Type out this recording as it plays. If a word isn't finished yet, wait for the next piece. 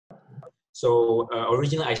So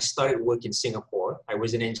originally I started work in Singapore. I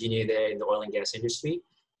was an engineer there in the oil and gas industry.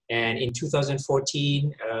 And in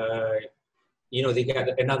 2014, they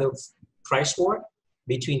got another price war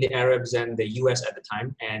between the Arabs and the US at the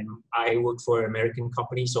time. And I worked for an American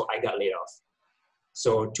company, so I got laid off.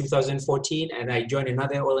 So 2014, and I joined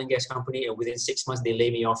another oil and gas company, and within 6 months, they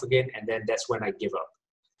laid me off again. And then that's when I give up.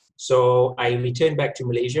 So I returned back to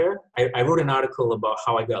Malaysia. I wrote an article about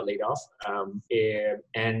how I got laid off.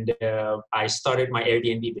 And I started my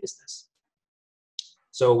Airbnb business.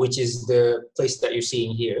 So, which is the place that you're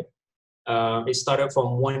seeing here. It started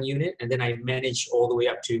from 1 unit, and then I managed all the way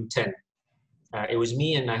up to 10. It was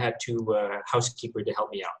me, and I had two housekeepers to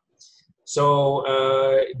help me out. So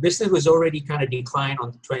business was already kind of declined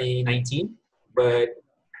on 2019, but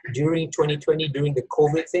during 2020, during the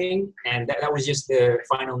COVID thing, and that was just the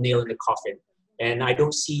final nail in the coffin. And I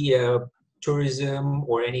don't see tourism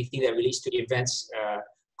or anything that relates to events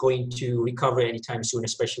going to recover anytime soon,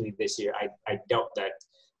 especially this year. I doubt that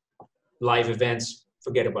live events,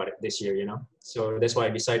 forget about it this year, So that's why I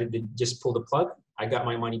decided to just pull the plug. I got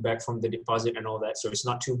my money back from the deposit and all that, so it's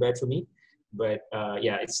not too bad for me. But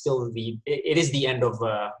yeah, it's still it is the end of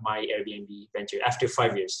my Airbnb venture after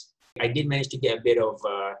 5 years. I did manage to get a bit of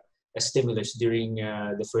a stimulus during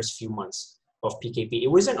the first few months of PKP.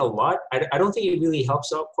 It wasn't a lot. I don't think it really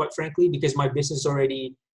helps out, quite frankly, because my business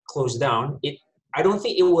already closed down. I don't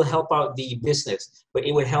think it will help out the business, but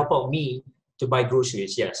it would help out me to buy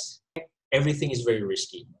groceries, yes. Everything is very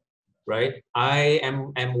risky, right? I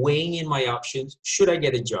am weighing in my options. Should I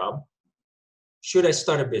get a job? Should I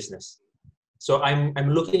start a business? So I'm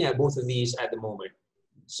looking at both of these at the moment.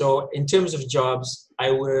 So in terms of jobs,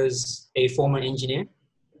 I was a former engineer,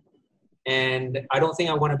 and I don't think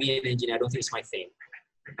I want to be an engineer. I don't think it's my thing.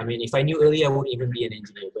 I mean, if I knew earlier, I wouldn't even be an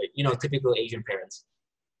engineer, but typical Asian parents.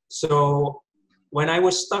 So when I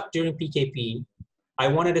was stuck during PKP, I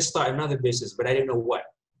wanted to start another business, but I didn't know what,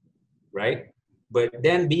 right? But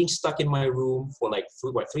then being stuck in my room for like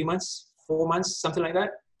 3 months, 4 months, something like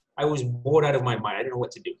that, I was bored out of my mind. I didn't know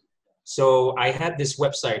what to do. So I had this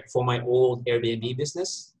website for my old Airbnb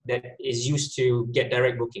business that is used to get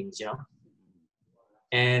direct bookings,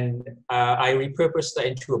 And I repurposed that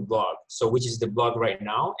into a blog, which is the blog right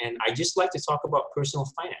now. And I just like to talk about personal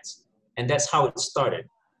finance. And that's how it started.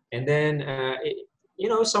 And then,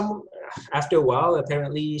 after a while,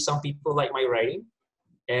 apparently some people like my writing.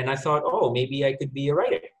 And I thought, maybe I could be a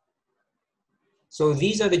writer. So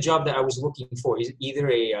these are the jobs that I was looking for, is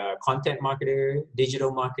either a content marketer,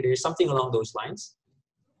 digital marketer, something along those lines.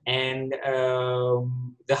 And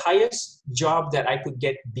the highest job that I could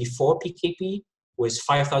get before PKP was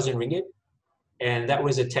 5,000 ringgit. And that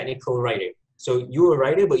was a technical writer. So you're a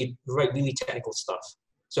writer, but you write really technical stuff.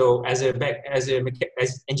 So as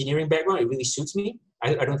engineering background, it really suits me.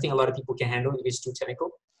 I don't think a lot of people can handle it. It's too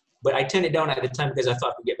technical. But I turned it down at the time because I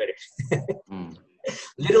thought it would get better.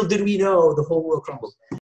 Little did we know, the whole world crumbled.